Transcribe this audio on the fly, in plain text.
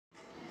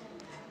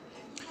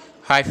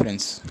Hi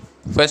friends,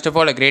 first of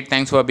all a great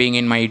thanks for being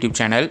in my YouTube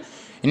channel.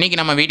 இன்றைக்கி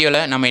நம்ம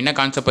வீடியோவில் நம்ம என்ன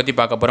கான்செப்ட் பற்றி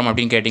பார்க்க போகிறோம்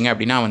அப்படின்னு கேட்டிங்க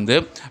அப்படின்னா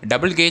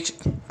double cage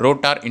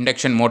rotor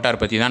induction motor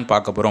பற்றி தான்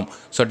பார்க்க போகிறோம்.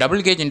 So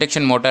double gauge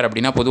induction motor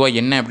அப்படின்னா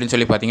பொதுவாக என்ன அப்படின்னு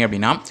சொல்லி பார்த்தீங்க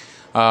அப்படின்னா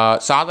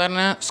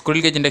சாதாரண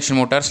squirrel cage induction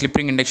motor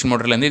slipping induction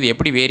மோட்டர்லேருந்து இது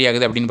எப்படி வேரி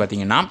ஆகுது அப்படின்னு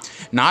பார்த்தீங்கன்னா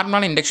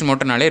நார்மலான இண்டக்ஷன்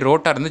மோட்டர்னாலே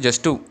ரோட்டார்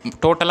ஜஸ்ட்டு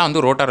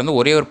டோட்டலாக ரோட்டார்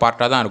ஒரே ஒரு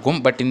பார்ட்டாக தான் இருக்கும்.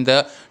 பட் இந்த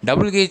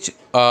டபுள் கேஜ்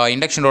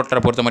இண்டக்ஷன்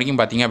ரோட்டரை பொறுத்த வரைக்கும்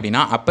பார்த்தீங்க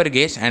அப்படின்னா Appar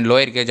gauge and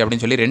lower gauge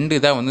அப்படின்னு சொல்லி ரெண்டு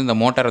தான் இந்த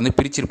மோட்டார்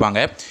பிரிச்சிருப்பாங்க.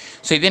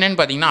 ஸோ இது என்னென்னு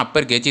பார்த்தீங்கன்னா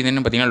அப்பர் கேஜ், இது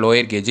என்னென்னு பார்த்தீங்கன்னா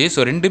லோயர் கேஜ்.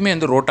 ஸோ ரெண்டுமே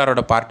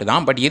ரோட்டாரோட பார்ட்டு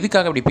தான். பட்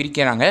எதுக்காக அப்படி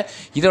பிரிக்கிறாங்க,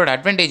 இதோட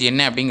அட்வான்டேஜ்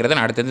என்ன அப்படிங்கிறத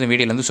நான் அடுத்தது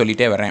வீடியோவில்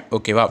சொல்லிட்டே வரேன்.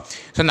 ஓகேவா?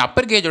 ஸோ இந்த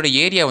அப்பர் கேஜோட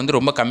ஏரியா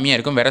ரொம்ப கம்மியாக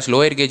இருக்கும். வேற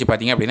லோயர் கேஜ்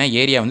பார்த்தீங்க அப்படின்னா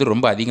ஏரியா ரொம்ப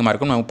அதிகமாக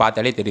இருக்கும். நமக்கு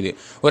பார்த்தாலே தெரியுது.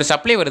 ஒரு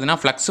சப்ளை வருதுன்னா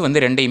ஃப்ளக்ஸ்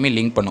ரெண்டையுமே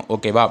லிங்க் பண்ணும்.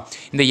 ஓகேவா?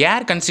 இந்த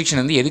ஏர்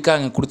கன்ஸ்ட்ரக்ஷன்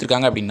எதுக்காக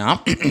கொடுத்துருக்காங்க அப்படின்னா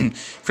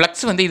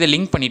ஃப்ளக்ஸ் இதை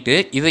லிங்க் பண்ணிவிட்டு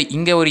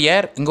இங்கே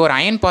ஒரு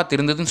அயன் பாத்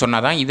இருந்ததுன்னு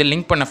சொன்னால் தான் இதை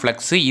லிங்க் பண்ண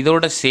ஃப்ளக்ஸ்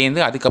இதோட சேர்ந்து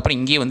அதுக்கப்புறம்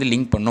இங்கேயே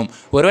லிங்க் பண்ணும்.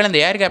 ஒருவேளை இந்த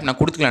ஏர் கேப் நான்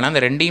கொடுத்துக்கலன்னா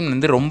அந்த ரெண்டையும்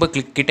ரொம்ப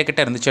கிட்ட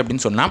இருந்துச்சு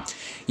அப்படின்னு சொன்னால்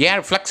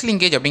ஏர் ஃப்ளக்ஸ்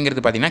லிங்கேஜ்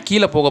அப்படிங்கிறது பார்த்தீங்கன்னா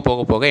கீழே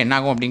போக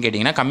என்னாகும் அப்படின்னு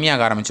கேட்டிங்கன்னா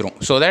கம்மியாக ஆரம்பிச்சிடும்.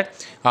 ஸோ தட்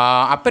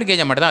அப்பர்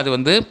கேஜை மட்டும்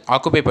தான் அது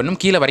ஆக்குபை பண்ணும்,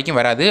 கீழே வரைக்கும்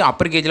வராது.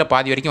 அப்பர் கேஜில்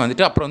பாதி வரைக்கும்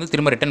வந்துட்டு அப்புறம்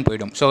திரும்ப ரிட்டன்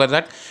போயிடும். ஸோ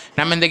தட்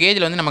நம்ம இந்த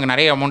கேஜில் நமக்கு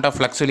நிறைய அமௌண்ட் ஆஃப்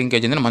ஃப்ளக்ஸ்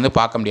லிங்கேஜ் நம்ம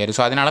பார்க்க முடியாது.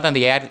 ஸோ அதனால தான்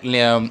அந்த ஏர்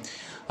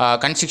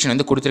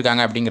கன்ஸ்ட்ரக்ஷன்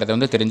கொடுத்துருக்காங்க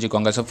அப்படிங்கிறத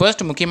தெரிஞ்சுக்கோங்க. ஸோ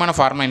ஃபர்ஸ்ட் முக்கியமான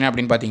ஃபார்முலா என்ன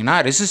அப்படின்னு பார்த்தீங்கன்னா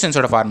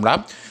ரெசிஸ்டன்ஸோட ஃபார்முலா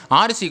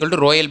R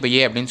 = ரோயல் பை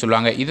ஏ அப்படின்னு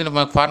சொல்லுவாங்க. இது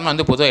நம்ம ஃபார்முலா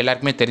பொதுவாக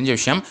எல்லாருக்குமே தெரிஞ்ச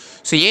விஷயம்.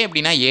 ஸோ ஏ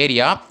அப்படின்னா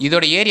ஏரியா,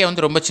 இதோட ஏரியா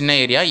ரொம்ப சின்ன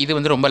ஏரியா,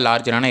 இது ரொம்ப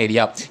லார்ஜரான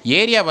ஏரியா.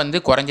 ஏரியா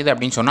குறைஞ்சது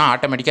அப்படின்னு சொன்னால்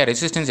ஆட்டோமேட்டிக்காக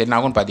ரெசிஸ்டன்ஸ் என்ன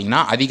ஆகும்னு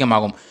பார்த்தீங்கன்னா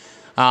அதிகமாகும்.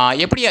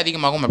 எப்படி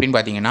அதிகமாகும் அப்படின்னு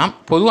பார்த்தீங்கன்னா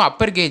பொதுவாக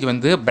அப்பர் கேஜ்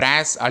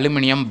பிராஸ்,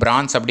 அலுமினியம்,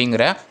 பிரான்ஸ்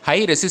அப்படிங்கிற ஹை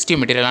ரெசிஸ்டிவ்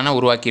மெட்டீரியலான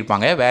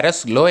உருவாக்கியிருப்பாங்க. வேற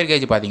லோயர்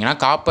கேஜ் பார்த்தீங்கன்னா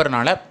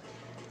காப்பர்னால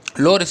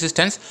லோ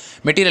ரெசிஸ்டன்ஸ்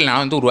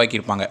மெட்டீரியல்னால்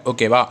உருவாக்கியிருப்பாங்க.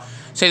 ஓகேவா?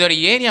 ஸோ இதோட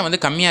ஏரியா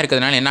கம்மியாக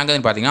இருக்கிறதுனால என்ன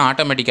ஆகுதுன்னு பார்த்தீங்கன்னா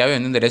ஆட்டோமேட்டிக்காகவே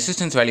இந்த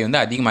ரெசிஸ்டன்ஸ் வேல்யூ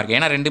அதிகமாக இருக்குது.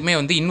 ஏன்னா ரெண்டுமே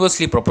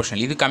இன்வெர்ஸ்லி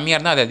ப்ரொபோஷனல். இது கம்மியாக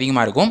இருந்தால் அது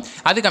அதிகமாக இருக்கும்,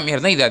 அது கம்மியாக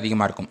இருந்தால் இது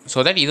அதிகமாக இருக்கும்.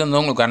 ஸோ தட் இது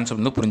உங்களுக்கு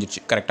கான்செப்ட்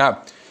புரிஞ்சிச்சு.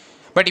 கரெக்டாக?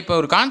 பட் இப்போ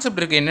ஒரு கான்செப்ட்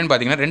இருக்குது என்னென்னு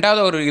பார்த்தீங்கன்னா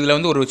ரெண்டாவது ஒரு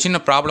இதில் ஒரு சின்ன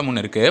ப்ராப்ளம்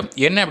ஒன்று இருக்குது.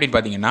 என்ன அப்படின்னு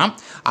பார்த்தீங்கன்னா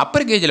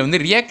அப்பர்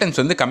கேஜில்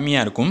ரியாக்டன்ஸ்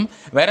கம்மியாக இருக்கும்,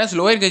 வேற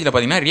லோயர் கேஜில்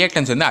பார்த்தீங்கன்னா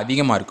ரியாக்டன்ஸ்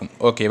அதிகமாக இருக்கும்.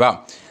 ஓகேவா?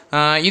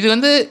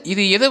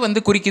 இது எதை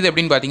குறிக்குது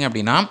அப்படின்னு பார்த்தீங்க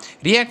அப்படின்னா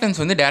reactance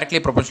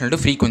directly proportional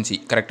to frequency.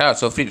 கரெக்டாக?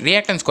 ஸோ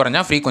ரியாக்டன்ஸ்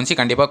குறைஞ்சா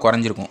ஃப்ரீக்வன்சி கண்டிப்பாக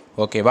குறைஞ்சிருக்கும்.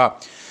 ஓகேவா?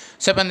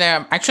 ஸோ இப்போ இந்த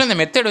ஆக்சுவலாக இந்த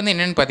மெத்தட்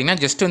என்னென்னு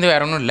பார்த்தீங்கன்னா ஜஸ்ட்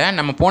வேறு ஒன்றும் இல்லை,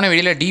 நம்ம போன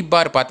வீடியோவில் டீப்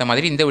பார் பார்த்த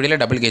மாதிரி இந்த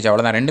வீடியோவில் டபுள் கேஜ்.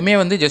 அவ்வளோதான். ரெண்டுமே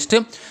ஜஸ்ட்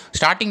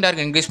ஸ்டார்டிங்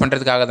டார்க் இன்க்ரீஸ்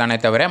பண்ணுறதுக்காக தானே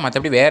தவிர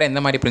மற்றபடி வேறு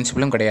எந்த மாதிரி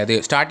பிரின்சிபலும் கிடையாது.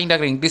 ஸ்டார்டிங்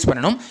டார்க் இன்க்ரீஸ்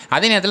பண்ணணும்,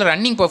 அதே நேரத்தில்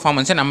ரன்னிங்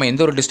பர்ஃபார்மன்ஸை நம்ம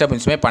எந்த ஒரு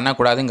டிஸ்டர்பன்ஸுமே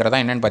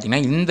பண்ணக்கூடாதுங்கிறதா என்னென்னு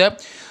பார்த்தீங்கன்னா இந்த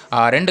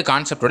ரெண்டு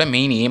கான்செப்டோட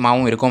மெயின்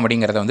எய்மாகவும் இருக்கும்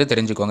அப்படிங்கிறத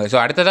தெரிஞ்சுக்கோங்க. ஸோ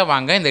அடுத்ததாக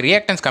வாங்க இந்த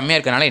ரியாக்டன்ஸ் கம்மியாக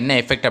இருக்கனால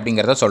என்ன எஃபெக்ட்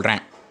அப்படிங்கிறத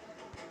சொல்கிறேன்.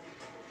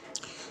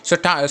 ஸோ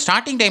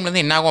ஸ்டார்டிங் டைமில்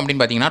என்ன ஆகும்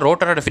அப்படின்னு பார்த்தீங்கன்னா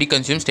ரோட்டரோட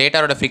ஃப்ரீக்வன்சியும்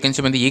ஸ்டேட்டரோட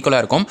ஃப்ரீக்வன்சியும்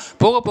ஈக்குவலாக இருக்கும்.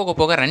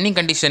 போக ரன்னிங்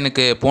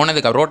கண்டிஷனுக்கு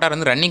போனதுக்கு ரோட்டார்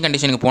ரன்னிங்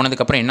கண்டிஷனுக்கு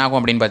போனதுக்கப்புறம் என்ன ஆகும்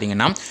அப்படின்னு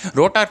பார்த்தீங்கன்னா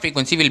rotor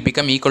frequency will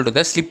become equal to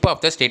the slip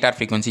of the stator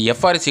frequency.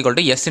 FR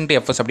 = S ×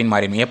 FS அப்படின்னு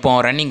மாறிடும்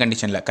எப்போ ரன்னிங்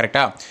கண்டிஷனில்.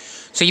 கரெக்டாக?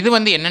 ஸோ இது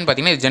என்னென்னு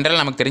பார்த்தீங்கன்னா இது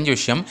ஜென்ரலாக நமக்கு தெரிஞ்ச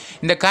விஷயம்.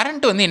 இந்த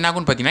கரண்ட் என்ன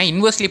ஆகும்னு பார்த்தீங்கன்னா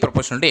இன்வெர்ஸ்லி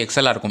ப்ரொபோர்ஷனல் டு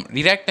எக்ஸலாக இருக்கும்,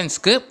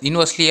 ரியாக்டன்ஸ்க்கு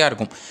இன்வெர்ஸ்லியாக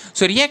இருக்கும்.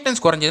 ஸோ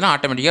ரியாக்டன்ஸ் குறைஞ்சதுன்னா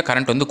ஆட்டோமேட்டிக்காக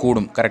கரண்ட்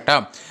கூடும்.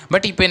 கரெக்டாக?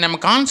 பட் இப்போ நம்ம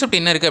கான்செப்ட்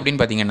என்ன இருக்குது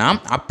அப்படின்னு பார்த்தீங்கன்னா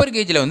அப்பர்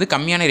கேஜில்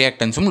கம்மியான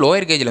ரியாக்டன்ஸும்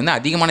லோயர் கேஜில்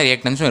அதிகமான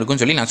ரியாக்டன்ஸும்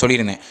இருக்குன்னு சொல்லி நான்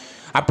சொல்லியிருந்தேன்.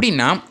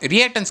 அப்படின்னா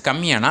ரியாக்டன்ஸ்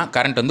கம்மியானா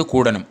கரண்ட்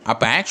கூடணும்.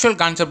 அப்போ ஆக்சுவல்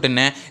கான்செப்ட்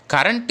என்ன,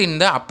 current in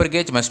the Appar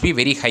gauge must be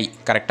very high.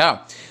 கரெக்டாக?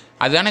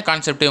 அதுதான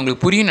கான்செப்ட்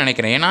உங்களுக்கு புரியும்னு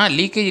நினைக்கிறேன். ஏன்னா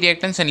leakage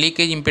reactance and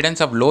leakage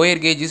impedance of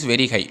lower gauge is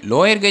very high.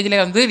 Lower கேஜில்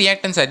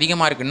reactance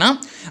அதிகமாக இருக்குன்னா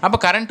அப்போ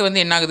கரண்ட்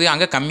என்ன ஆகுது,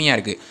 அங்கே கம்மியாக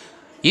இருக்குது.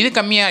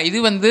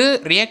 இது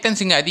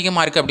ரியாக்டன்ஸ் இங்கே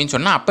அதிகமாக இருக்குது அப்படின்னு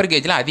சொன்னால் அப்பர்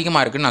கேஜில்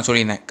அதிகமாக இருக்குன்னு நான்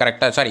சொல்லியிருந்தேன்.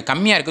 கரெக்டாக?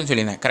 கம்மியாக இருக்குன்னு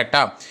சொல்லியிருந்தேன்.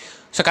 கரெக்டாக?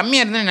 ஸோ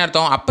கம்மியாக இருந்தால் என்ன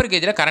அர்த்தம், அப்பர்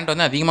கேஜில் கரண்ட்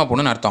அதிகமாக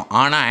போகணும்னு அர்த்தம்.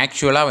 ஆனால்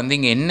ஆக்சுவலாக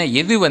இங்கே என்ன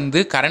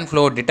எது கரண்ட்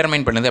ஃப்ளோ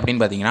டிட்டர்மைன் பண்ணுது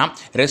அப்படின்னு பார்த்தீங்கன்னா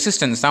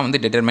ரெசிஸ்டன்ஸ் தான்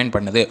டிட்டர்மைன்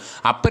பண்ணுது.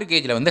 அப்பர்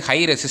கேஜில் ஹை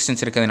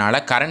ரெசிஸ்டன்ஸ் இருக்கிறதுனால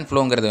கரண்ட்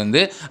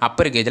ஃப்ளோங்கிறது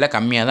அப்பர் கேஜில்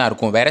கம்மியாக தான்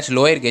இருக்கும், வேற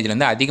லோயர்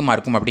கேஜில் அதிகமாக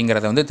இருக்கும்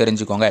அப்படிங்கிறத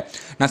தெரிஞ்சுக்கோங்க.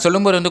 நான்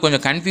சொல்லும்போது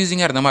கொஞ்சம்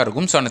கன்ஃபியூசிங்காக இருந்த மாதிரி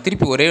இருக்கும். ஸோ நான்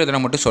திருப்பி ஒரே ஒரு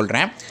தடவை மட்டும்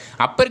சொல்கிறேன்.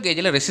 அப்பர்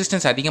கேஜில்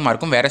ரெசிஸ்டன்ஸ் அதிகமாக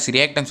இருக்கும், வேற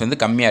ரியாக்டன்ஸ்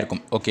கம்மியாக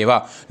இருக்கும். ஓகேவா?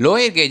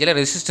 லோயர் கேஜில்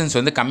ரெசிஸ்டன்ஸ்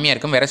கம்மியாக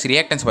இருக்கும், வேற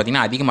ரியாக்டன்ஸ்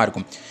பார்த்தீங்கன்னா அதிகமாக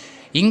இருக்கும்.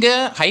 இங்கே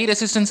ஹை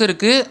ரெசிஸ்டன்ஸும்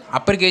இருக்குது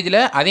அப்பர் கேஜில்,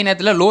 அதே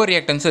நேரத்தில் லோ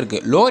ரியாக்டன்ஸும்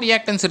இருக்குது. லோ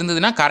ரியாக்டன்ஸ்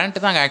இருந்ததுன்னா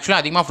கரண்ட் தான் அங்கே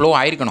ஆக்சுவலாக அதிகமாக ஃப்ளோ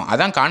ஆயிருக்கணும்,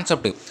 அதான்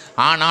கான்செப்ட்.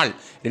 ஆனால்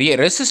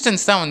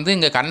ரெசிஸ்டன்ஸ் தான்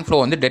இங்கே கரண்ட் ஃப்ளோ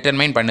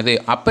டிட்டர்மைன் பண்ணுது.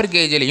 அப்பர்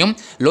கேஜிலையும்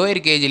லோயர்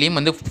கேஜிலையும்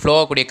ஃப்ளோ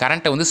ஆகக்கூடிய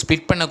கரண்ட்டை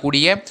ஸ்ப்ளிட்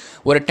பண்ணக்கூடிய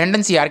ஒரு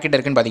டெண்டன்சி யார்கிட்ட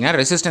இருக்குன்னு பார்த்தீங்கன்னா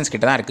ரெசிஸ்டன்ஸ்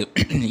கிட்ட தான்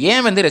இருக்குது.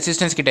 ஏன்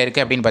ரெசிஸ்டன்ஸ் கிட்ட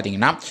இருக்குது அப்படின்னு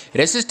பார்த்தீங்கன்னா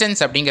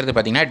ரெசிஸ்டன்ஸ் அப்படிங்கிறது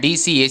பார்த்தீங்கன்னா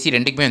DC AC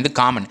ரெண்டுக்குமே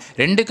காமன்.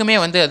 ரெண்டுக்குமே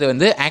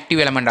அது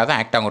ஆக்டிவ் எலமெண்ட்டாக தான்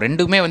ஆக்ட் ஆகும்.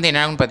 ரெண்டுக்குமே என்ன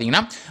ஆகும்னு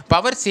பார்த்தீங்கன்னா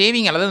பவர்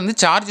சேவிங் அல்லது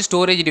சார்ஜ்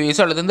ஸ்டோரேஜ்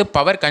டிவைஸோ அல்லது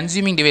பவர்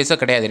கன்சியூமிங் டிவைஸோ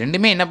கிடையாது.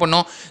 ரெண்டுமே என்ன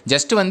பண்ணும்,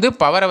 ஜஸ்ட்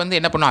பவரை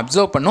என்ன பண்ணும்,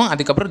 அப்சர்வ் பண்ணும்,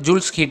 அதுக்கப்புறம்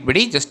ஜூல்ஸ் ஹீட்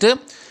படி ஜஸ்ட்டு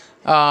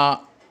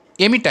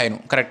எமிட்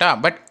ஆயிடும். கரெக்டாக?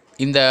 பட்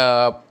இந்த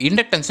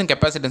இண்டக்டன்ஸும்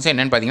கெப்பாசிட்டன்ஸும்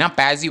என்னென்னு பார்த்தீங்கன்னா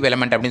பாசிவ்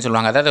எலமெண்ட் அப்படின்னு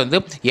சொல்லுவாங்க. அதாவது வந்து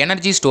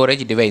எனர்ஜி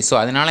ஸ்டோரேஜ் டிவைஸ். ஸோ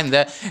அதனால்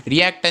இந்த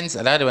ரியாக்டன்ஸ்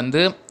அதாவது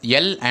வந்து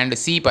எல் அண்ட்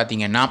சி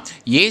பார்த்தீங்கன்னா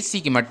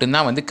ஏசிக்கு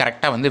மட்டும்தான் வந்து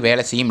கரெக்டாக வந்து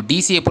வேலை செய்யும்.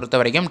 டிசியை பொறுத்த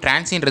வரைக்கும்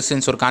டிரான்சியன்ட்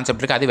ரெசிஸ்டன்ஸ் ஒரு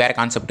கான்செப்ட் இருக்குது, அது வேறு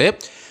கான்செப்ட்.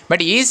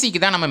 பட் ஏசிக்கு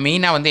தான் நம்ம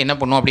மெயினாக வந்து என்ன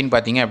பண்ணுவோம் அப்படின்னு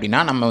பார்த்தீங்க அப்படின்னா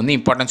நம்ம வந்து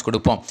இம்பார்ட்டன்ஸ்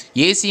கொடுப்போம்.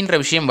 ஏசின்ற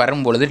விஷயம்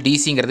வரும்பொழுது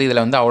டிசிங்கிறது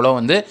இதில் வந்து அவ்வளோ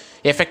வந்து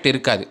எஃபெக்ட்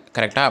இருக்காது.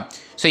 கரெக்டாக?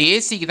 ஸோ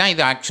ஏசிக்கு தான்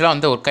இது ஆக்சுவலாக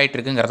வந்து ஒர்க் ஆகிட்டு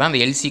இருக்குங்கிறது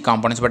அந்த எல்சி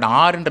காம்பனன்ஸ். பட்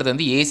ஆர்ன்றது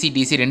வந்து ஏசி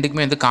டிசி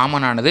ரெண்டுக்குமே வந்து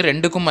காமனானது,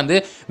 ரெண்டுக்கும் வந்து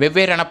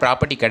வெவ்வேறான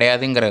ப்ராப்பர்ட்டி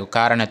கிடையாதுங்கிற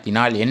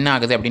காரணத்தினால் என்ன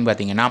ஆகுது அப்படின்னு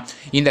பார்த்தீங்கன்னா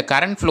இந்த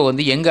கரண்ட் ஃப்ளோ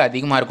வந்து எங்கே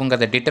அதிகமாக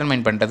இருக்குங்கிறத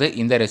டிட்டர்மைன் பண்ணுறது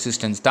இந்த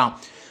ரெசிஸ்டன்ஸ் தான்.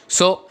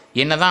 ஸோ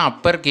என்ன தான்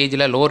அப்பர்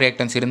கேஜில் லோ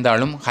ரியாக்டன்ஸ்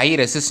இருந்தாலும் ஹை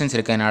ரெசிஸ்டன்ஸ்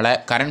இருக்கிறதுனால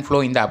கரண்ட் ஃப்ளோ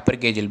இந்த Appar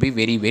gauge will be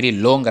very very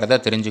லோங்கிறத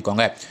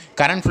தெரிஞ்சுக்கோங்க.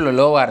 கரண்ட் ஃப்ளோ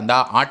லோவாக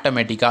இருந்தால்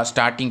ஆட்டோமேட்டிக்காக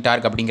ஸ்டார்டிங்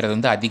டார்க் அப்படிங்கிறது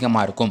வந்து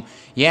அதிகமாக இருக்கும்.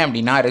 ஏன்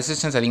அப்படின்னா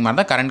ரெசிஸ்டன்ஸ் அதிகமாக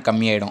இருந்தால் கரண்ட்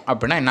கம்மியாயிடும்.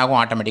 அப்படின்னா என்னாகும்,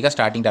 ஆட்டோமேட்டிக்காக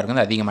ஸ்டார்டிங் டார்க்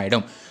வந்து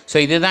அதிகமாகிடும். ஸோ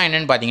இதுதான்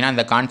என்னென்னு பார்த்தீங்கன்னா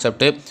இந்த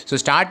கான்செப்ட். ஸோ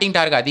ஸ்டார்டிங்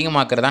டார்க்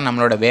அதிகமாக்குறது தான்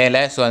நம்மளோட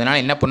வேலை. ஸோ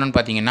அதனால் என்ன பண்ணணும்னு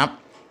பார்த்தீங்கன்னா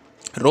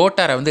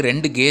ரோட்டாரை வந்து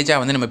 2 கேஜாக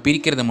வந்து நம்ம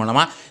பிரிக்கிறது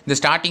மூலமாக இந்த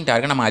ஸ்டார்டிங்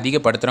டார்கை நம்ம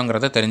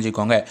அதிகப்படுத்துகிறோங்கிறத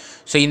தெரிஞ்சுக்கோங்க.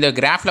 ஸோ இந்த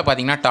கிராஃபில்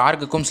பார்த்தீங்கன்னா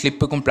டார்க்குக்கும்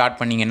ஸ்லிப்புக்கும் பிளாட்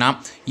பண்ணிங்கன்னா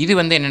இது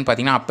வந்து என்னென்னு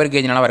பார்த்தீங்கன்னா அப்பர்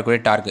கேஜ்னால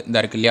வரக்கூடிய டார்க்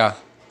இந்த இருக்கு இல்லையா,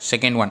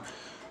 செகண்ட் ஒன்.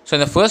 ஸோ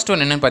இந்த ஃபர்ஸ்ட்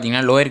ஒன் என்னென்னு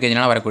பார்த்தீங்கன்னா லோயர்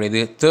கேஜ்னால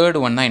வரக்கூடியது. தேர்ட்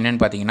ஒன் தான்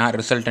என்னென்னு பார்த்தீங்கன்னா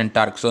ரிசல்டன்ட்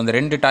டார்க். ஸோ இந்த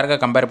 2 டார்க்கை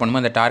கம்பேர்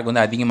பண்ணும்போது அந்த டார்க்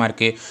வந்து அதிகமாக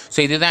இருக்குது.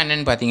 ஸோ இதுதான்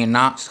என்னென்னு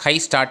பார்த்தீங்கன்னா high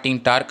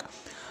starting dark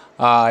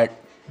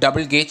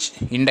double gauge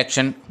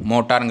induction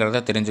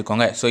மோட்டாருங்கிறத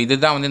தெரிஞ்சுக்கோங்க. ஸோ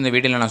இதுதான் வந்து இந்த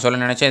வீடியோவில் நான்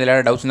சொல்ல நினச்சேன்.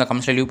 இதில் டவுட்ஸ் இந்த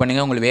கமெண்ட்ஸில் லீவ்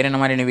பண்ணுங்கள். உங்களுக்கு வேறு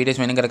என்ன மாதிரியான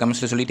வீடியோஸ் வேணுங்கிற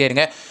கமெண்ட்ஸில் சொல்லிட்டே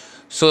இருங்க.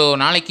 ஸோ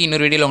நாளைக்கு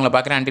இன்னொரு வீடியோவில் உங்களை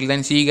பார்க்குறேன். Until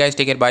then, see you guys,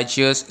 take care, bye,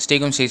 cheers, stay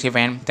home, stay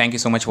safe and thank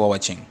you so much for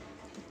watching.